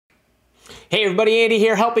Hey everybody, Andy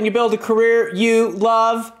here, helping you build a career you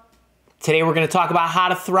love. Today we're going to talk about how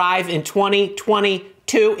to thrive in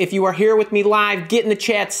 2022. If you are here with me live, get in the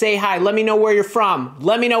chat, say hi, let me know where you're from,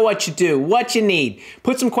 let me know what you do, what you need.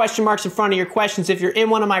 Put some question marks in front of your questions. If you're in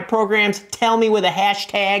one of my programs, tell me with a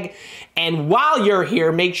hashtag. And while you're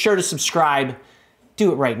here, make sure to subscribe.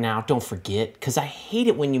 Do it right now, don't forget, because I hate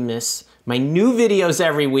it when you miss my new videos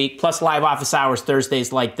every week, plus live office hours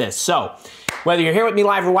Thursdays like this. So, whether you're here with me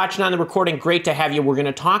live or watching on the recording, great to have you. We're going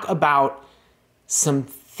to talk about some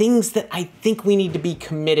things that I think we need to be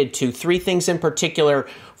committed to. 3 things in particular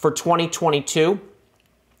for 2022.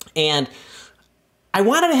 And I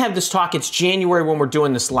wanted to have this talk. It's January when we're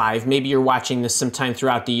doing this live. Maybe you're watching this sometime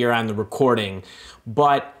throughout the year on the recording.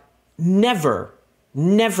 But never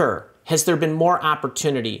has there been more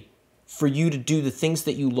opportunity for you to do the things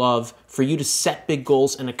that you love, for you to set big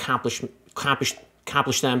goals and accomplish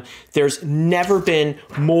them. There's never been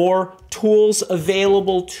more tools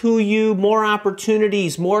available to you, more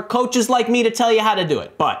opportunities, more coaches like me to tell you how to do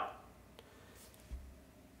it. But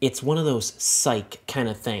it's one of those psych kind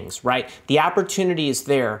of things, right? The opportunity is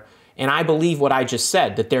there. And I believe what I just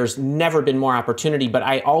said, that there's never been more opportunity, but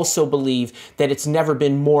I also believe that it's never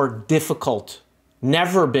been more difficult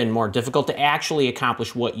to actually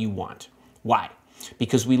accomplish what you want. Why?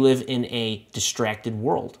 Because we live in a distracted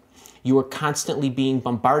world. You are constantly being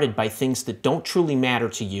bombarded by things that don't truly matter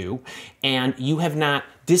to you, and you have not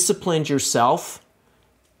disciplined yourself,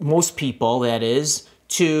 most people that is,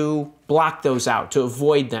 to block those out, to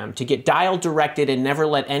avoid them, to get dial directed and never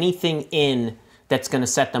let anything in that's going to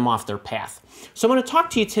set them off their path. So I'm going to talk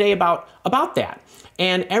to you today about that.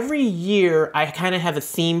 And every year I kind of have a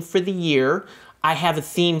theme for the year. I have a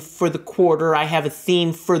theme for the quarter, I have a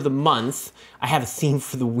theme for the month, I have a theme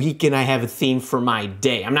for the week, and I have a theme for my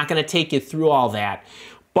day. I'm not going to take you through all that,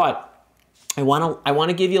 but I want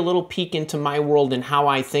to give you a little peek into my world and how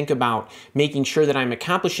I think about making sure that I'm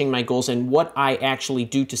accomplishing my goals and what I actually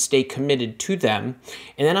do to stay committed to them.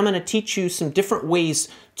 And then I'm going to teach you some different ways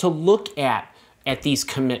to look at these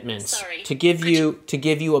commitments to give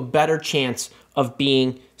you a better chance of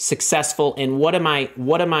being successful. And what am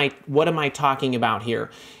I talking about here?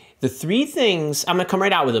 The 3 things, I'm going to come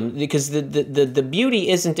right out with them, because the beauty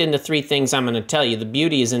isn't in the 3 things I'm going to tell you. The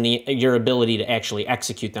beauty is in your ability to actually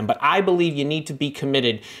execute them. But I believe you need to be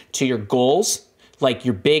committed to your goals, like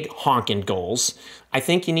your big honking goals. I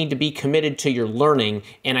think you need to be committed to your learning,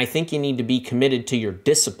 and I think you need to be committed to your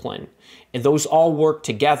discipline. And those all work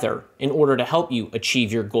together in order to help you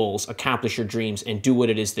achieve your goals, accomplish your dreams, and do what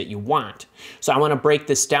it is that you want. So I want to break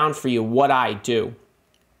this down for you, what I do.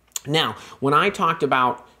 Now, when I talked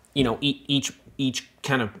about, each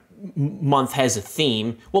kind of month has a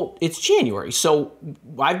theme, well, it's January. So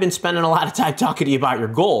I've been spending a lot of time talking to you about your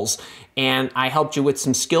goals. And I helped you with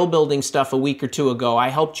some skill building stuff a week or 2 ago. I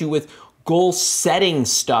helped you with goal setting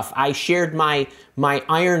stuff. I shared my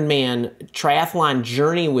Ironman triathlon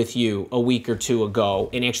journey with you a week or 2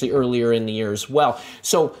 ago, and actually earlier in the year as well.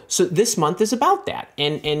 So this month is about that,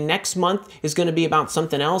 and next month is going to be about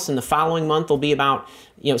something else, and the following month will be about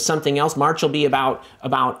something else. March will be about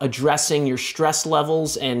addressing your stress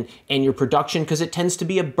levels and your production, because it tends to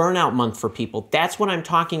be a burnout month for people. That's what I'm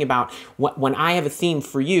talking about when I have a theme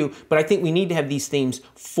for you, but I think we need to have these themes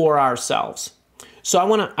for ourselves. So I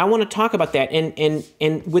want to talk about that,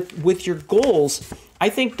 and with your goals, I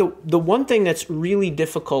think the one thing that's really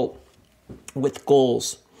difficult with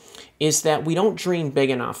goals is that we don't dream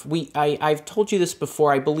big enough. I've told you this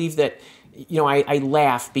before. I believe that I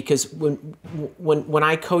laugh because when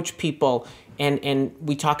I coach people and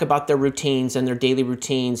we talk about their routines and their daily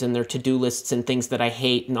routines and their to-do lists and things that I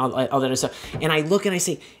hate and all that other stuff, and I look and I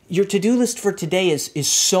say, your to-do list for today is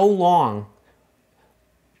so long.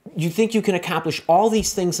 You think you can accomplish all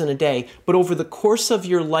these things in a day, but over the course of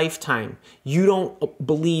your lifetime, you don't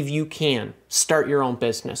believe you can start your own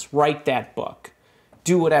business, write that book,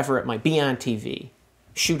 do whatever it might be, on TV,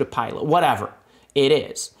 shoot a pilot, whatever it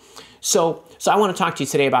is. So I want to talk to you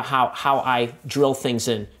today about how I drill things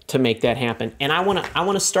in to make that happen. And I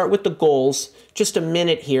want to start with the goals, just a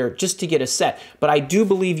minute here, just to get us set. But I do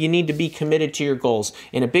believe you need to be committed to your goals.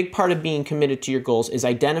 And a big part of being committed to your goals is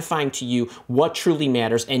identifying to you what truly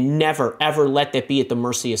matters, and never, ever let that be at the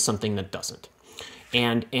mercy of something that doesn't.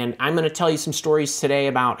 And I'm going to tell you some stories today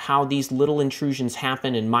about how these little intrusions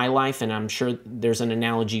happen in my life, and I'm sure there's an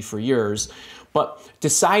analogy for yours. But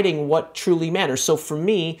deciding what truly matters. So for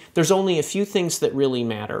me, there's only a few things that really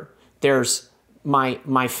matter. There's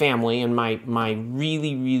my family and my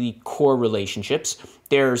really, really core relationships.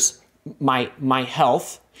 There's my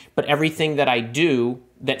health, but everything that I do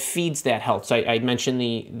that feeds that health. So I mentioned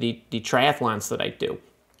the triathlons that I do.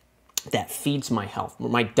 that feeds my health,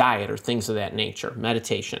 my diet or things of that nature,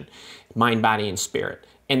 meditation, mind, body, and spirit.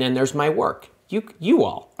 And then there's my work. You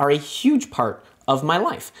all are a huge part of my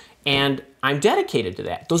life, and I'm dedicated to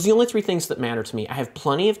that. Those are the only three things that matter to me. I have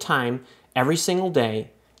plenty of time every single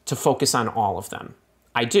day to focus on all of them.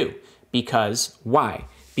 I do. Because, why?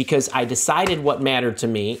 Because I decided what mattered to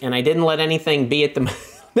me, and I didn't let anything be at the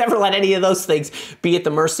never let any of those things be at the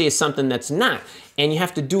mercy of something that's not. And you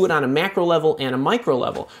have to do it on a macro level and a micro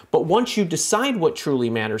level. But once you decide what truly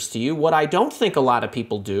matters to you, what I don't think a lot of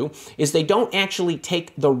people do is they don't actually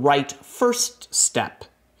take the right first step,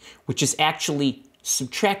 which is actually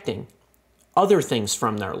subtracting other things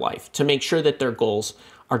from their life to make sure that their goals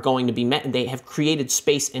are going to be met, and they have created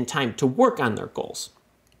space and time to work on their goals,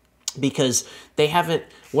 because they haven't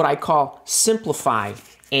what I call simplify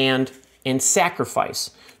and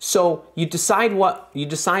sacrifice. So you decide what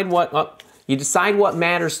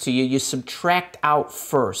matters to you. You subtract out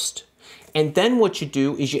first, and then what you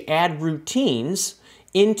do is you add routines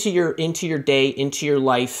into your day, into your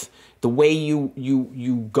life, the way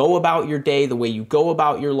you go about your day, the way you go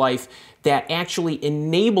about your life, that actually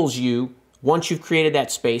enables you. Once you've created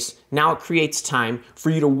that space, now it creates time for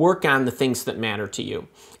you to work on the things that matter to you.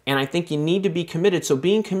 And I think you need to be committed. So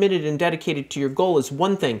being committed and dedicated to your goal is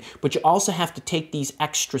one thing, but you also have to take these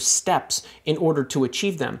extra steps in order to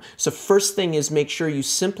achieve them. So first thing is make sure you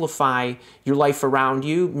simplify your life around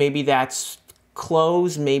you. Maybe that's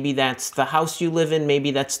clothes, maybe that's the house you live in, maybe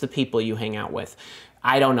that's the people you hang out with.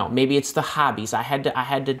 I don't know. Maybe it's the hobbies. I had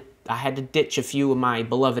to ditch a few of my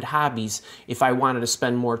beloved hobbies if I wanted to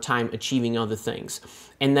spend more time achieving other things.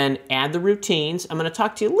 And then add the routines. I'm going to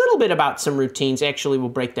talk to you a little bit about some routines. Actually, we'll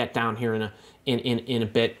break that down here in a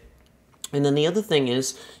bit. And then the other thing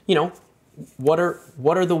is, what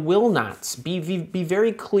are the will nots? Be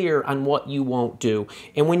very clear on what you won't do.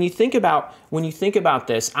 And when you think about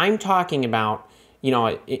this, I'm talking about the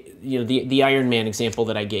Ironman example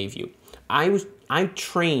that I gave you. I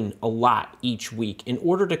train a lot each week in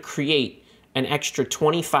order to create an extra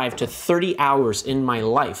 25 to 30 hours in my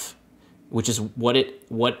life, which is what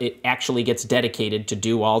it actually gets dedicated to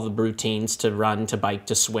do all the routines, to run, to bike,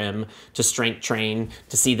 to swim, to strength train,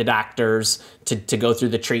 to see the doctors, to go through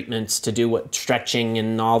the treatments, to do stretching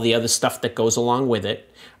and all the other stuff that goes along with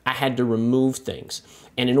it. I had to remove things.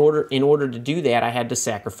 And in order to do that, I had to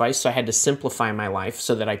sacrifice. So I had to simplify my life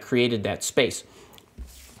so that I created that space.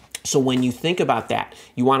 So when you think about that,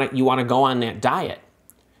 you want to go on that diet.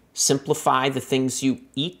 Simplify the things you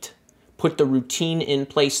eat. Put the routine in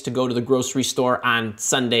place to go to the grocery store on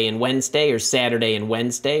Sunday and Wednesday, or Saturday and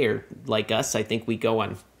Wednesday, or like us, I think we go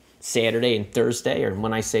on Saturday and Thursday, or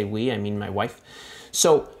when I say we, I mean my wife.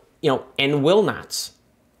 So, and will nots,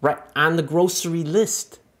 right? On the grocery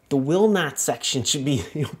list, the will not section should be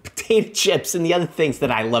potato chips and the other things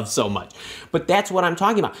that I love so much. But that's what I'm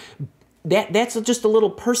talking about. That's just a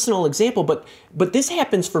little personal example, but this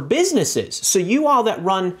happens for businesses. So you all that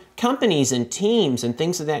run companies and teams and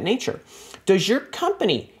things of that nature, does your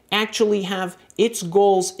company actually have its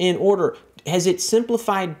goals in order? Has it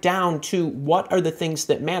simplified down to what are the things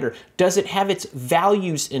that matter? Does it have its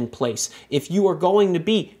values in place? If you are going to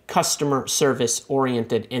be customer service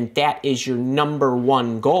oriented and that is your number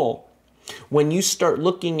one goal, when you start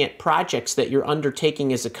looking at projects that you're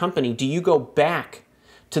undertaking as a company, do you go back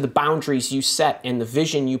to the boundaries you set and the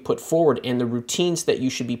vision you put forward and the routines that you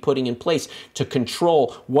should be putting in place to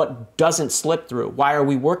control what doesn't slip through? Why are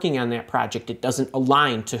we working on that project? It doesn't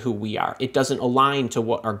align to who we are. It doesn't align to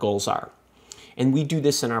what our goals are. And we do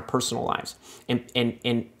this in our personal lives.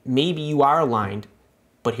 And maybe you are aligned,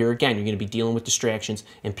 but here again, you're going to be dealing with distractions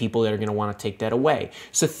and people that are going to want to take that away.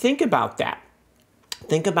 So think about that.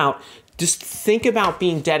 Just think about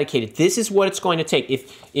being dedicated. This is what it's going to take.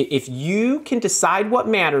 If you can decide what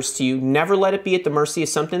matters to you, never let it be at the mercy of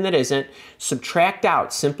something that isn't. Subtract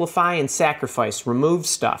out, simplify, and sacrifice. Remove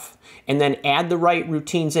stuff. And then add the right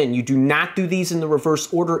routines in. You do not do these in the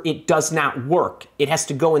reverse order. It does not work. It has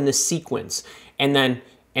to go in this sequence. And then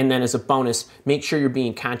as a bonus, make sure you're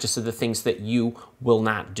being conscious of the things that you will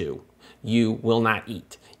not do. You will not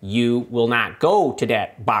eat. You will not go to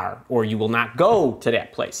that bar, or you will not go to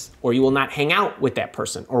that place, or you will not hang out with that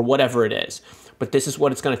person, or whatever it is. But this is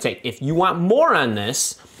what it's going to take. If you want more on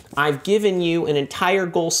this, I've given you an entire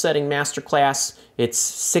goal-setting masterclass. It's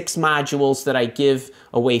 6 modules that I give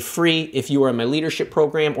away free if you are in my leadership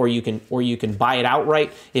program, or you can buy it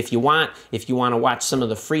outright if you want. If you want to watch some of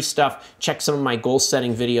the free stuff, check some of my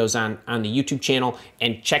goal-setting videos on the YouTube channel,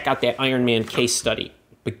 and check out that Ironman case study.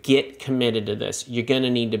 But get committed to this. You're going to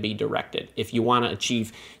need to be directed. If you want to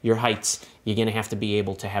achieve your heights, you're going to have to be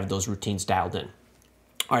able to have those routines dialed in.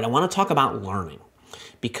 All right, I want to talk about learning.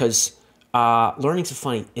 because learning's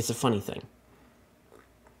it's a funny thing.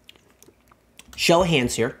 Show of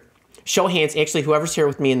hands here. Show of hands, actually, whoever's here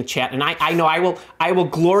with me in the chat. And I know I will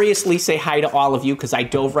gloriously say hi to all of you because I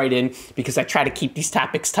dove right in because I try to keep these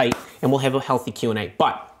topics tight and we'll have a healthy Q&A.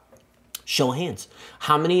 But show of hands.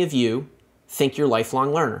 How many of you think you're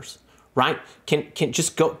lifelong learners? Right? Can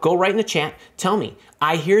just go right in the chat. Tell me.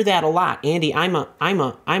 I hear that a lot. Andy, I'm a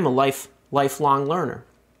lifelong learner.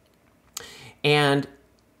 And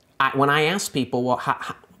when I ask people, well,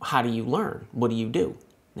 how do you learn? What do you do?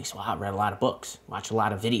 And they say, well, I read a lot of books, watch a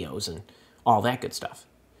lot of videos, and all that good stuff.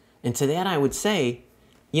 And to that, I would say,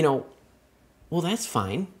 you know, well, that's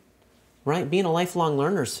fine, right? Being a lifelong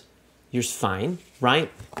learner's you're fine,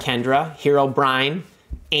 right? Kendra, Hero Brian,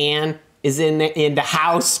 Ann is in the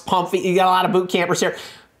house, pumping. You got a lot of boot campers here.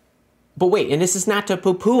 But wait, and this is not to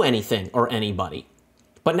poo-poo anything or anybody.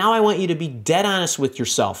 But now I want you to be dead honest with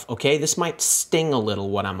yourself, okay? This might sting a little,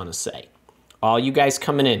 what I'm going to say. All you guys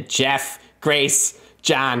coming in, Jeff, Grace,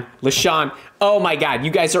 John, LaShawn. Oh my God,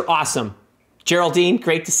 you guys are awesome. Geraldine,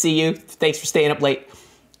 great to see you. Thanks for staying up late.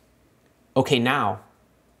 Okay, now,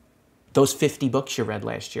 those 50 books you read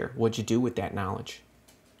last year, what'd you do with that knowledge?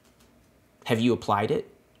 Have you applied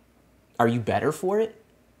it? Are you better for it?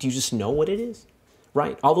 Do you just know what it is?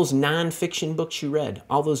 Right? All those nonfiction books you read,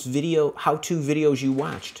 all those how-to videos you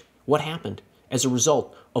watched, what happened as a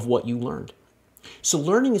result of what you learned? So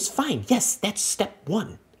learning is fine. Yes, that's step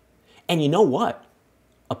one. And you know what?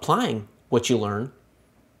 Applying what you learn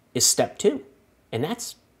is step two. And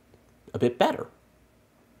that's a bit better.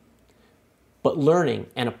 But learning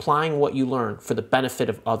and applying what you learn for the benefit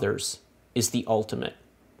of others is the ultimate.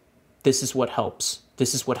 This is what helps.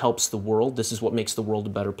 This is what helps the world. This is what makes the world a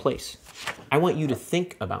better place. I want you to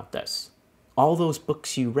think about this. All those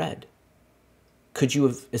books you read, could you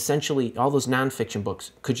have essentially, all those nonfiction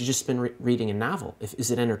books, could you just been reading a novel? Is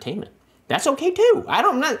it entertainment? That's okay too.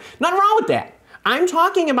 Nothing wrong with that. I'm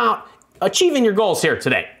talking about achieving your goals here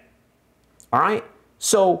today. All right?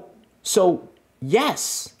 So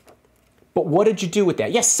yes, but what did you do with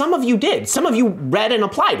that? Yes, some of you did. Some of you read and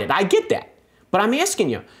applied it. I get that. But I'm asking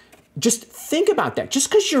you, just think about that. Just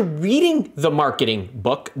because you're reading the marketing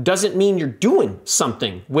book doesn't mean you're doing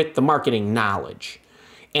something with the marketing knowledge.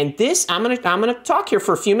 And this, I'm gonna talk here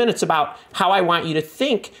for a few minutes about how I want you to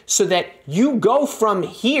think so that you go from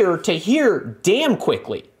here to here damn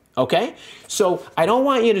quickly. Okay? So I don't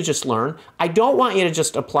want you to just learn. I don't want you to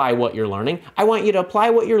just apply what you're learning. I want you to apply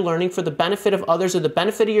what you're learning for the benefit of others or the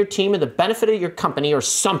benefit of your team or the benefit of your company or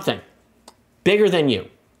something bigger than you.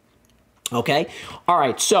 Okay? All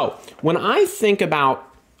right. So when I think about,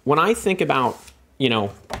 you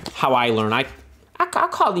know, how I learn, I'll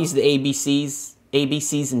call these the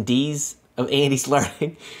ABCs and Ds of Andy's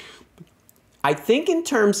learning. I think in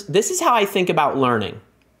terms, this is how I think about learning.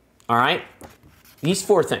 All right? These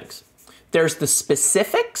four things. There's the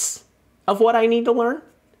specifics of what I need to learn.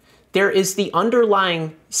 There is the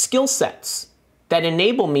underlying skill sets that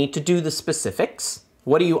enable me to do the specifics.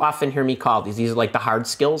 What do you often hear me call these? These are like the hard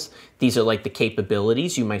skills. These are like the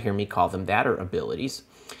capabilities. You might hear me call them that, or abilities.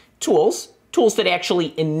 Tools that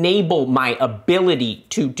actually enable my ability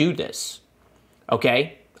to do this.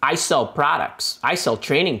 Okay? I sell products. I sell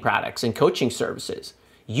training products and coaching services.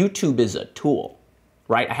 YouTube is a tool,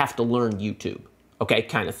 right? I have to learn YouTube. Okay,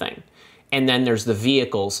 kind of thing. And then there's the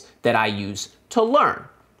vehicles that I use to learn.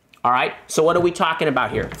 All right, so what are we talking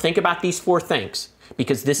about here? Think about these four things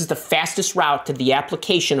because this is the fastest route to the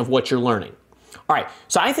application of what you're learning. All right,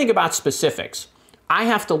 so I think about specifics. I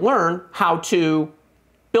have to learn how to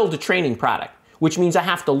build a training product, which means I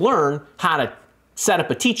have to learn how to set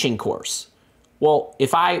up a teaching course. Well,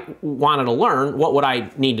 if I wanted to learn, what would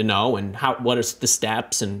I need to know and what are the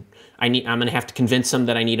steps, and I'm going to have to convince them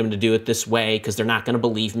that I need them to do it this way because they're not going to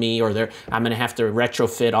believe me, or I'm going to have to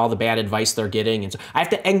retrofit all the bad advice they're getting. And so I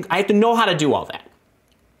have to know how to do all that.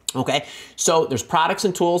 Okay, so there's products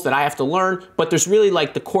and tools that I have to learn, but there's really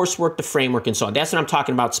like the coursework, the framework, and so on. That's what I'm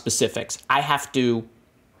talking about, specifics. I have to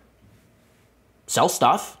sell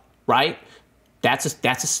stuff, right? That's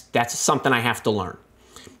something I have to learn.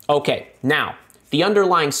 Okay, now the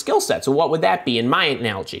underlying skill set. So what would that be in my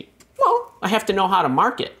analogy? Well, I have to know how to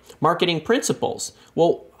market. Marketing principles.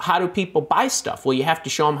 Well, how do people buy stuff? Well, you have to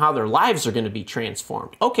show them how their lives are going to be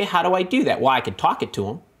transformed. Okay, how do I do that? Well, I could talk it to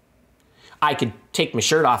them. I could take my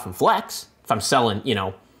shirt off and flex if I'm selling, you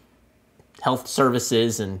know, health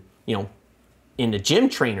services and, you know, into gym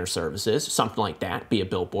trainer services, something like that, be a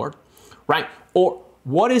billboard, right? Or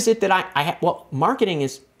what is it that I have? Well, marketing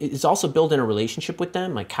is also building a relationship with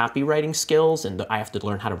them, like copywriting skills, and I have to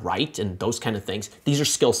learn how to write and those kind of things. These are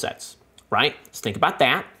skill sets, right? Let's think about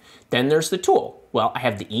that. Then there's the tool. Well, I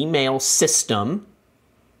have the email system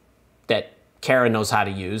that Kara knows how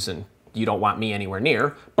to use and you don't want me anywhere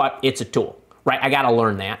near, but it's a tool, right? I got to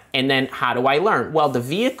learn that. And then how do I learn? Well, the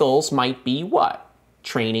vehicles might be what?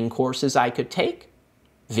 Training courses I could take,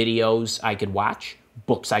 videos I could watch,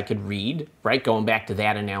 books I could read, right? Going back to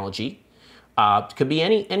that analogy. Could be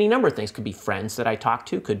any number of things. Could be friends that I talk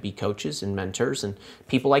to, could be coaches and mentors and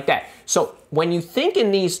people like that. So when you think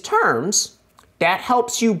in these terms, that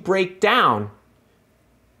helps you break down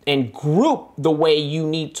and group the way you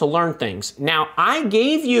need to learn things. Now, I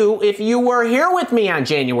gave you, if you were here with me on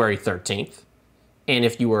January 13th, and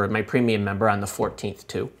if you were my premium member on the 14th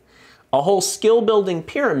too, a whole skill building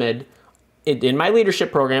pyramid in my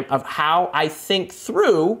leadership program of how I think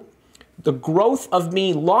through the growth of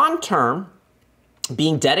me long-term,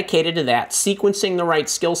 being dedicated to that, sequencing the right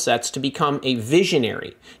skill sets to become a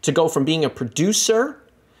visionary, to go from being a producer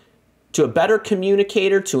to a better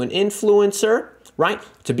communicator to an influencer, right?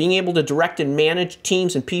 To being able to direct and manage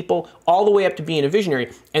teams and people all the way up to being a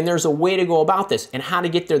visionary. And there's a way to go about this. And how to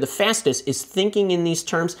get there the fastest is thinking in these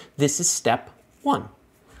terms. This is step one,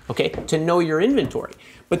 okay? To know your inventory.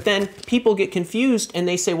 But then people get confused and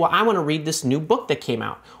they say, well, I want to read this new book that came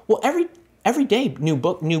out. Well, every day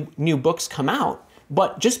new books come out.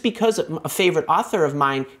 But just because a favorite author of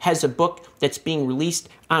mine has a book that's being released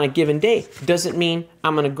on a given day doesn't mean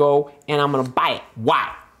I'm going to go and I'm going to buy it.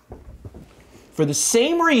 Why? For the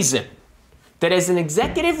same reason that as an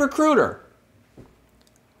executive recruiter,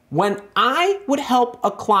 when I would help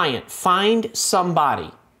a client find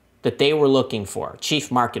somebody that they were looking for, a chief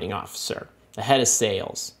marketing officer, a head of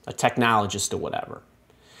sales, a technologist or whatever,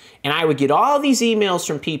 and I would get all these emails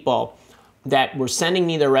from people that were sending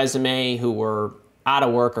me their resume who were out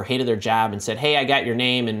of work or hated their job and said, hey, I got your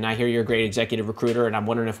name and I hear you're a great executive recruiter and I'm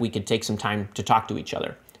wondering if we could take some time to talk to each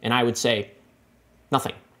other. And I would say,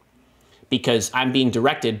 nothing, because I'm being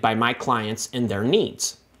directed by my clients and their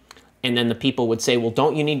needs. And then the people would say, well,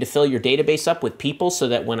 don't you need to fill your database up with people so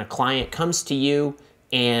that when a client comes to you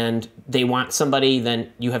and they want somebody,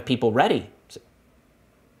 then you have people ready?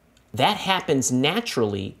 That happens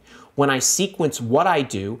naturally when I sequence what I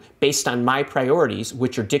do based on my priorities,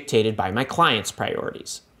 which are dictated by my client's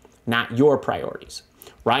priorities, not your priorities,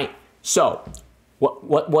 right? So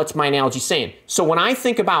what's my analogy saying? So when I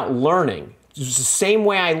think about learning, it's the same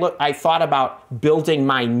way I thought about building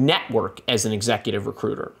my network as an executive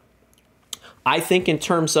recruiter. I think in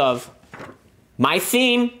terms of my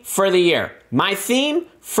theme for the year, my theme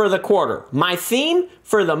for the quarter, my theme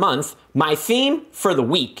for the month, my theme for the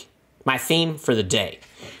week, my theme for the day.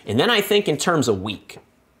 And then I think in terms of week.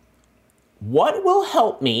 What will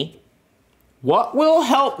help me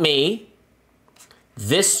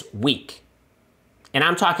this week? And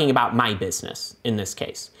I'm talking about my business in this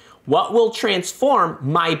case. What will transform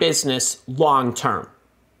my business long term?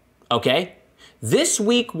 Okay? This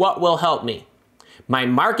week, what will help me? My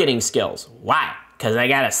marketing skills. Why? Because I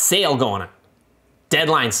got a sale going on.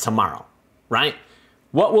 Deadline's tomorrow, right?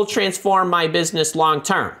 What will transform my business long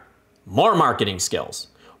term? More marketing skills.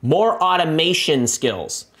 More automation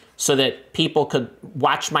skills so that people could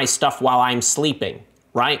watch my stuff while I'm sleeping,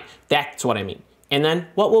 right? That's what I mean. And then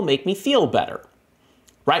what will make me feel better,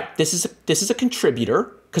 right? This is a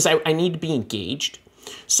contributor because I need to be engaged.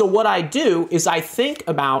 So what I do is I think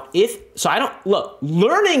about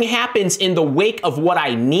learning happens in the wake of what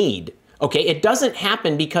I need, okay? It doesn't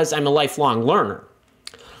happen because I'm a lifelong learner.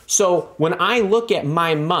 So when I look at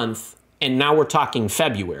my month, and now we're talking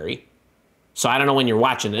February, so I don't know when you're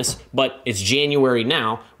watching this, but it's January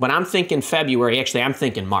now. When I'm thinking February, actually I'm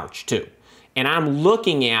thinking March too. And I'm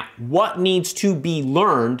looking at what needs to be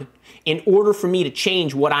learned in order for me to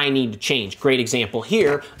change what I need to change. Great example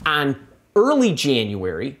here. On early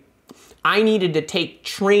January, I needed to take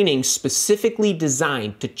training specifically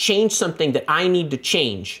designed to change something that I need to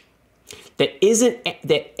change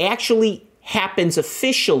that actually happens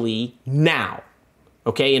officially now,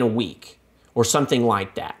 okay, in a week or something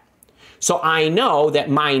like that. So I know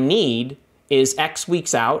that my need is X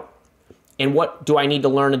weeks out, and what do I need to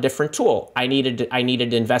learn? A different tool. I needed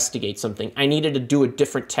to investigate something. I needed to do a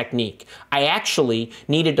different technique. I actually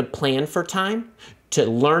needed to plan for time to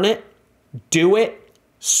learn it, do it,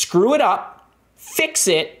 screw it up, fix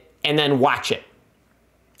it, and then watch it.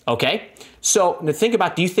 Okay? So think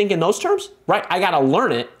about, do you think in those terms? Right? I got to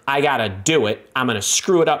learn it. I got to do it. I'm going to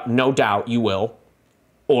screw it up. No doubt you will.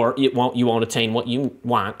 Or you won't attain what you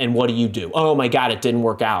want. And what do? Oh my God, it didn't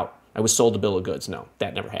work out. I was sold a bill of goods. No,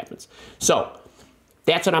 that never happens. So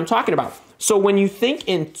that's what I'm talking about. So when you think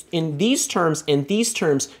in these terms,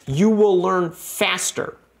 you will learn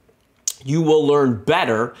faster. you will learn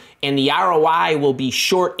better, and the ROI will be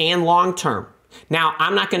short and long term. Now,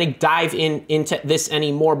 I'm not going to dive into this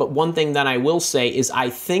anymore, but one thing that I will say is I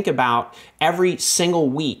think about every single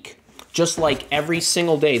week, just like every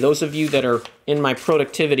single day. Those of you that are in my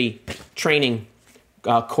productivity training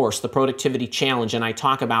course, the Productivity Challenge, and I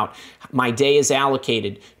talk about my day is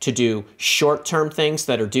allocated to do short-term things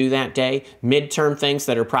that are due that day, mid-term things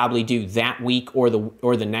that are probably due that week or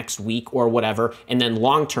the next week or whatever, and then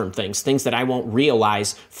long-term things that I won't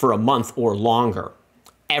realize for a month or longer.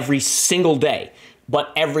 Every single day,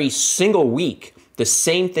 but every single week, the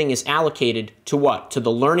same thing is allocated to what? To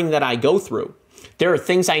the learning that I go through. There are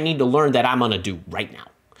things I need to learn that I'm going to do right now.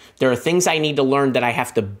 There are things I need to learn that I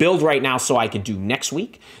have to build right now so I could do next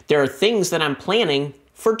week. There are things that I'm planning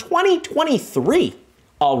for 2023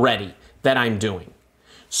 already that I'm doing.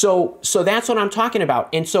 So that's what I'm talking about.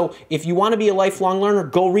 And so if you want to be a lifelong learner,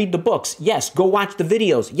 go read the books. Yes, go watch the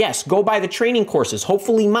videos. Yes, go buy the training courses,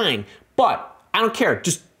 hopefully mine. But I don't care.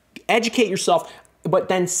 Just educate yourself, but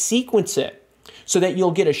then sequence it so that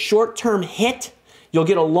you'll get a short-term hit, you'll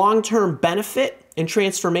get a long-term benefit and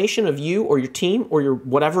transformation of you or your team or your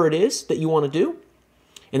whatever it is that you want to do.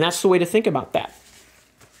 And that's the way to think about that.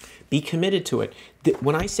 Be committed to it.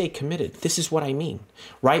 When I say committed, this is what I mean,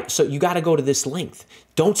 right? So you got to go to this length.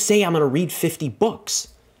 Don't say I'm going to read 50 books.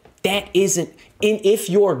 That isn't, if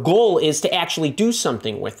your goal is to actually do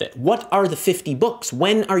something with it, what are the 50 books?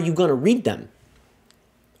 When are you going to read them?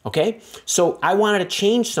 Okay, so I wanted to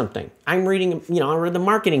change something. I'm reading, I read the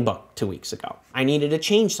marketing book 2 weeks ago. I needed to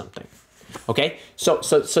change something. Okay, so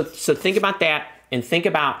think about that and think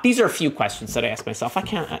about, these are a few questions that I ask myself. I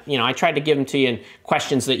can't, I tried to give them to you in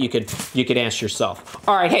questions that you could ask yourself.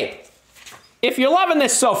 All right, hey, if you're loving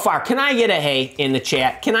this so far, can I get a hey in the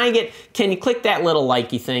chat? Can you click that little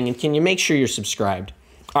likey thing, and can you make sure you're subscribed?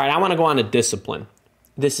 All right, I want to go on to discipline.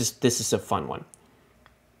 This is a fun one.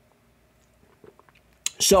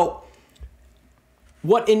 So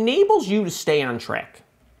what enables you to stay on track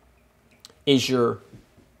is your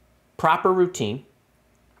proper routine,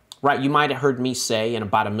 right? You might have heard me say, and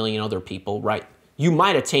about 1 million other people, right? You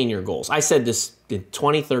might attain your goals. I said this in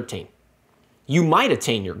 2013. You might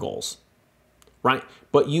attain your goals, right?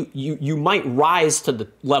 But you might rise to the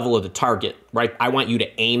level of the target, right? I want you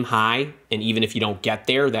to aim high, and even if you don't get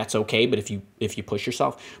there, that's okay. But if you push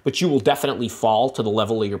yourself, but you will definitely fall to the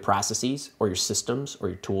level of your processes or your systems or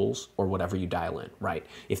your tools or whatever you dial in, right?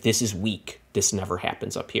 If this is weak, this never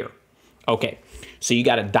happens up here. Okay, so you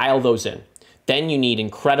got to dial those in. Then you need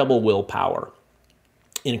incredible willpower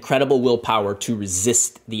to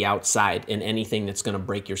resist the outside and anything that's going to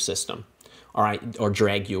break your system, all right, or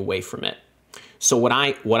drag you away from it. So what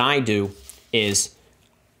I do is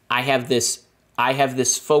I have this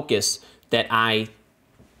focus that I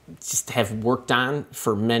just have worked on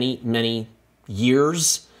for many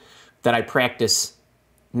years, that I practice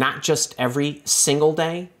not just every single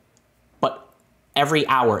day, but every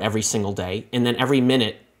hour, every single day, and then every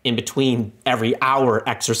minute in between every hour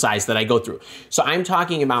exercise that I go through. So I'm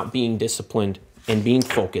talking about being disciplined and being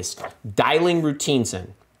focused, dialing routines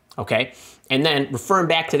in, okay? And then referring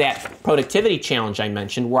back to that productivity challenge I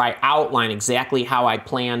mentioned, where I outline exactly how I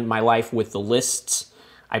plan my life with the lists.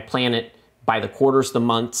 I plan it by the quarters, the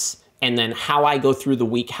months, and then how I go through the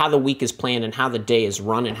week, how the week is planned and how the day is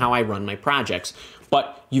run and how I run my projects.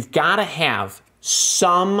 But you've got to have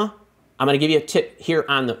some, I'm going to give you a tip here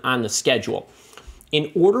on the schedule.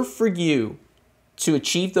 In order for you to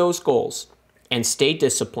achieve those goals and stay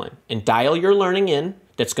disciplined and dial your learning in,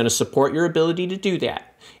 that's going to support your ability to do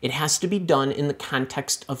that, it has to be done in the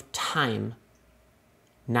context of time,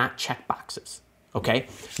 not check boxes, okay?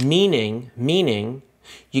 Meaning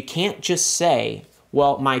you can't just say,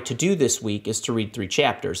 well, my to-do this week is to read 3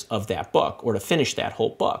 chapters of that book or to finish that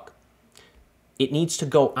whole book. It needs to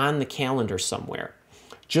go on the calendar somewhere.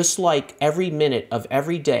 Just like every minute of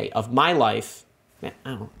every day of my life,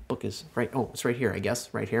 book is right, it's right here, I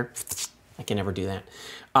guess, right here. I can never do that,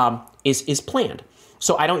 is planned.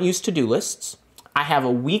 So I don't use to-do lists. I have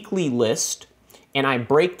a weekly list, and I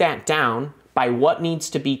break that down by what needs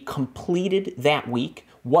to be completed that week,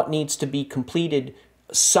 what needs to be completed,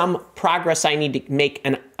 some progress I need to make,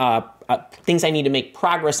 and things I need to make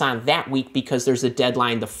progress on that week because there's a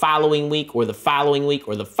deadline the following week or the following week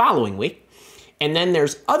or the following week. And then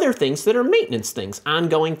there's other things that are maintenance things,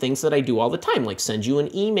 ongoing things that I do all the time, like send you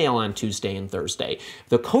an email on Tuesday and Thursday.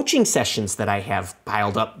 The coaching sessions that I have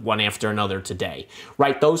piled up one after another today,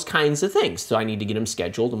 right? Those kinds of things. So I need to get them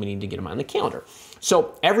scheduled and we need to get them on the calendar.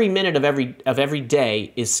 So every minute of every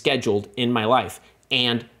day is scheduled in my life.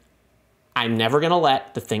 And I'm never going to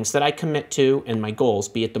let the things that I commit to and my goals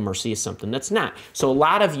be at the mercy of something that's not. So a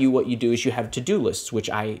lot of you, what you do is you have to-do lists, which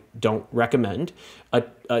I don't recommend.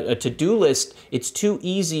 A to-do list, it's too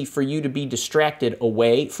easy for you to be distracted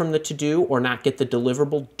away from the to-do or not get the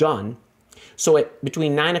deliverable done. So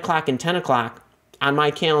between 9 o'clock and 10 o'clock on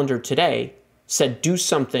my calendar today said do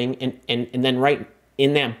something, and then right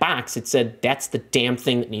in that box it said that's the damn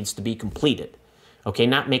thing that needs to be completed. Okay,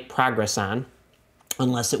 not make progress on,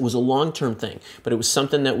 unless it was a long-term thing, but it was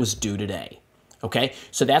something that was due today. Okay,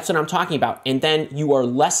 so that's what I'm talking about. And then you are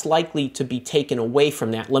less likely to be taken away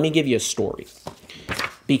from that. Let me give you a story.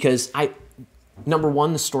 Because number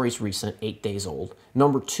one, the story's recent, 8 days old.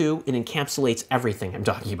 Number two, it encapsulates everything I'm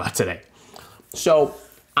talking about today. So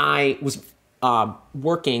I was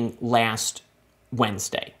working last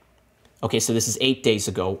Wednesday. Okay, so this is 8 days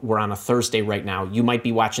ago. We're on a Thursday right now. You might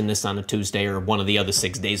be watching this on a Tuesday or one of the other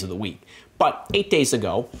 6 days of the week. But 8 days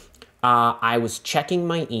ago, I was checking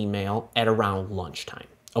my email at around lunchtime.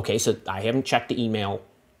 Okay, so I haven't checked the email.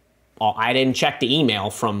 I didn't check the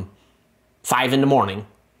email from 5 in the morning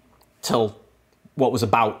till what was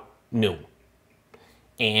about noon.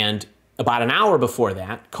 And about an hour before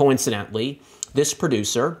that, coincidentally, this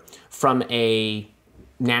producer from a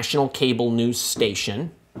national cable news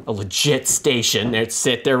station, a legit station, they'd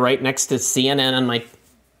sit there right next to CNN on my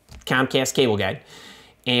Comcast cable guide,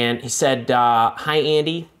 and he said, hi,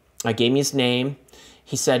 Andy. I gave me his name.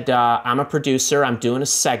 He said, I'm a producer. I'm doing a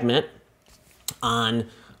segment on,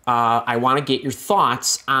 I want to get your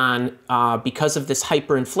thoughts on, because of this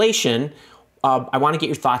hyperinflation, I want to get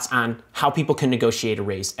your thoughts on how people can negotiate a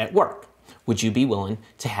raise at work. Would you be willing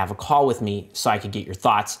to have a call with me so I could get your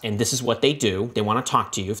thoughts? And this is what they do. They want to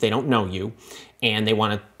talk to you if they don't know you. And they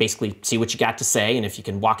want to basically see what you got to say. And if you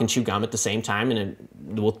can walk and chew gum at the same time, and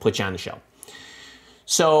we'll put you on the show.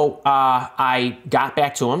 So I got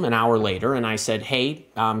back to him an hour later, and I said, hey,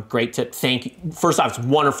 great to thank you. First off, it's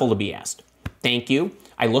wonderful to be asked. Thank you.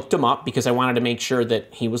 I looked him up because I wanted to make sure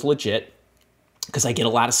that he was legit, because I get a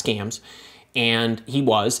lot of scams. And he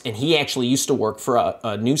was, and he actually used to work for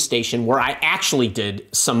a news station where I actually did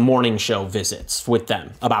some morning show visits with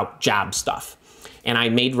them about job stuff. And I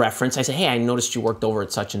made reference. I said, hey, I noticed you worked over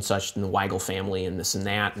at such and such in the Weigel family and this and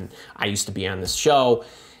that, and I used to be on this show.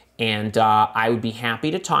 And I would be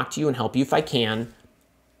happy to talk to you and help you if I can.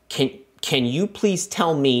 Can you please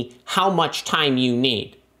tell me how much time you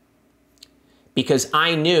need? Because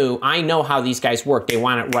I know how these guys work. They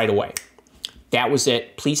want it right away. That was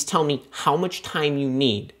it. Please tell me how much time you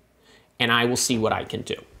need, and I will see what I can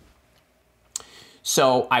do.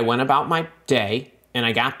 So I went about my day, and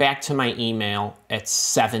I got back to my email at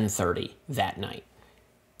 7:30 that night.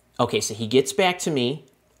 Okay, so he gets back to me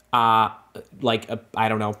I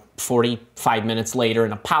don't know, 45 minutes later,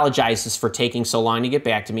 and apologizes for taking so long to get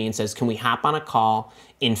back to me and says, can we hop on a call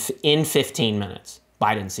in 15 minutes? But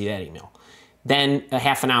I didn't see that email. Then a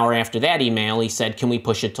half an hour after that email, he said, can we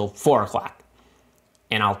push it till 4 o'clock?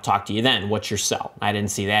 And I'll talk to you then. What's your cell? I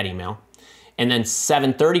didn't see that email. And then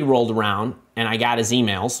 7:30 rolled around, and I got his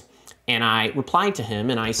emails, and I replied to him,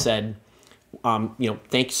 and I said, thank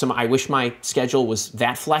you so much. I wish my schedule was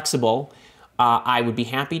that flexible. I would be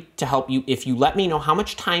happy to help you if you let me know how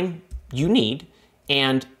much time you need,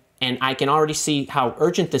 and I can already see how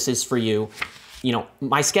urgent this is for you.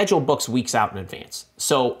 My schedule books weeks out in advance.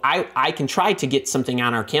 So I can try to get something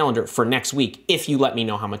on our calendar for next week if you let me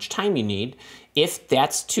know how much time you need. If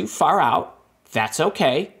that's too far out, that's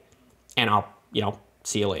okay. And I'll,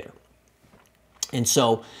 see you later. And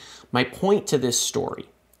so my point to this story,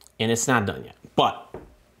 and it's not done yet, but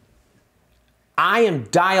I am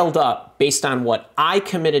dialed up based on what I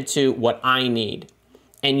committed to, what I need.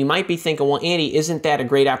 And you might be thinking, well, Andy, isn't that a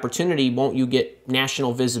great opportunity? Won't you get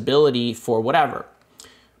national visibility for whatever?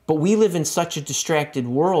 But we live in such a distracted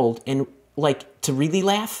world, and to really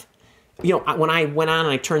laugh, when I went on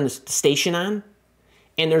and I turned the station on,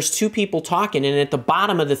 and there's two people talking, and at the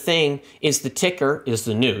bottom of the thing is the ticker, is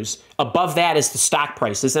the news. Above that is the stock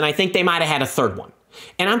prices, and I think they might have had a third one.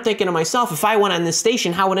 And I'm thinking to myself, if I went on this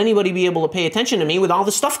station, how would anybody be able to pay attention to me with all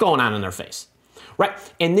the stuff going on in their face? Right?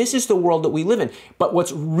 And this is the world that we live in. But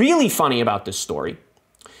what's really funny about this story,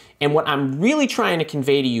 and what I'm really trying to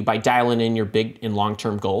convey to you by dialing in your big and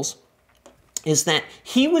long-term goals, is that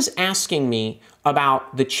he was asking me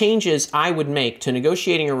about the changes I would make to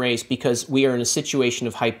negotiating a raise because we are in a situation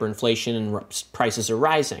of hyperinflation and prices are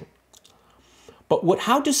rising. But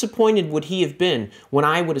how disappointed would he have been when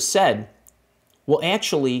I would have said, well,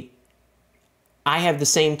 actually, I have the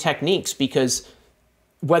same techniques, because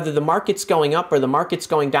whether the market's going up or the market's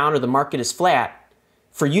going down or the market is flat,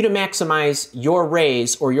 for you to maximize your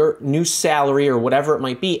raise or your new salary or whatever it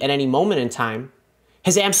might be at any moment in time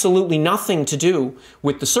has absolutely nothing to do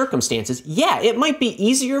with the circumstances. Yeah, it might be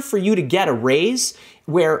easier for you to get a raise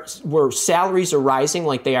where salaries are rising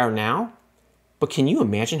like they are now, but can you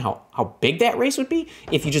imagine how big that raise would be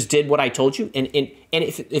if you just did what I told you? And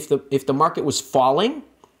if the market was falling,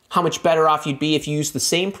 how much better off you'd be if you used the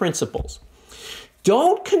same principles.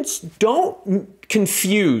 Don't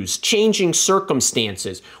confuse changing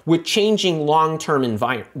circumstances with changing long-term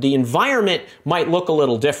environment. The environment might look a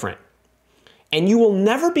little different. And you will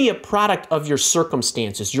never be a product of your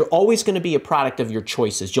circumstances. You're always going to be a product of your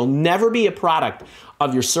choices. You'll never be a product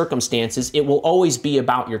of your circumstances. It will always be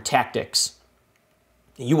about your tactics.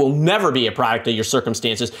 You will never be a product of your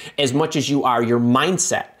circumstances as much as you are your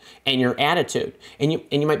mindset and your attitude. And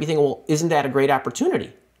you might be thinking, well, isn't that a great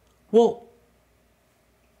opportunity? Well,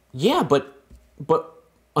 yeah, but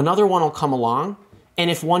another one will come along. And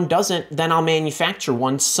if one doesn't, then I'll manufacture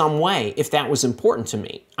one some way if that was important to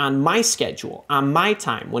me, on my schedule, on my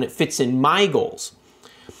time, when it fits in my goals.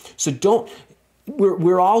 So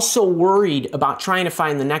we're all so worried about trying to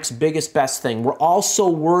find the next biggest, best thing. We're all so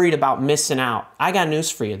worried about missing out. I got news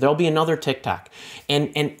for you. There'll be another TikTok.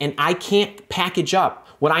 And I can't package up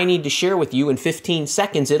what I need to share with you in 15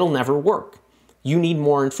 seconds. It'll never work. You need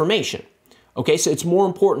more information. Okay, so it's more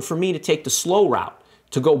important for me to take the slow route,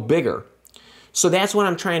 to go bigger. So that's what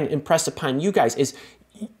I'm trying to impress upon you guys is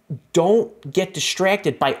don't get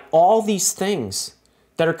distracted by all these things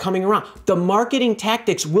that are coming around. The marketing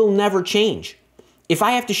tactics will never change. If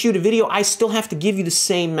I have to shoot a video, I still have to give you the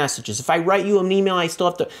same messages. If I write you an email, I still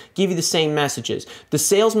have to give you the same messages. The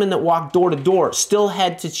salesman that walked door to door still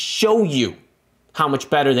had to show you how much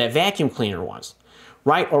better that vacuum cleaner was,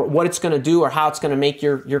 right? Or what it's going to do or how it's going to make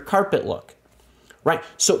your carpet look. Right,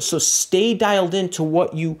 so stay dialed in to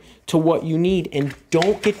what you need and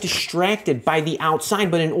don't get distracted by the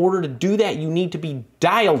outside. But in order to do that, you need to be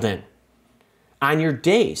dialed in on your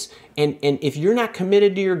days. And if you're not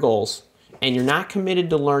committed to your goals and you're not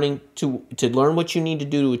committed to learning to learn what you need to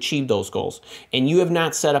do to achieve those goals, and you have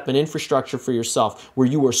not set up an infrastructure for yourself where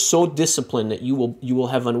you are so disciplined that you will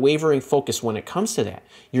have unwavering focus when it comes to that,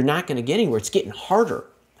 you're not going to get anywhere. It's getting harder.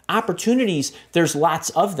 Opportunities, there's lots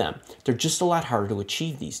of them. They're just a lot harder to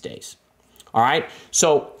achieve these days. All right,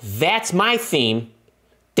 so that's my theme.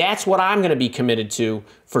 That's what I'm going to be committed to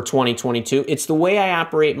for 2022. It's the way I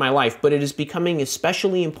operate my life, but it is becoming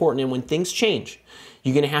especially important. And when things change,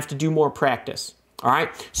 you're going to have to do more practice. All right,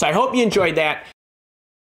 so I hope you enjoyed that.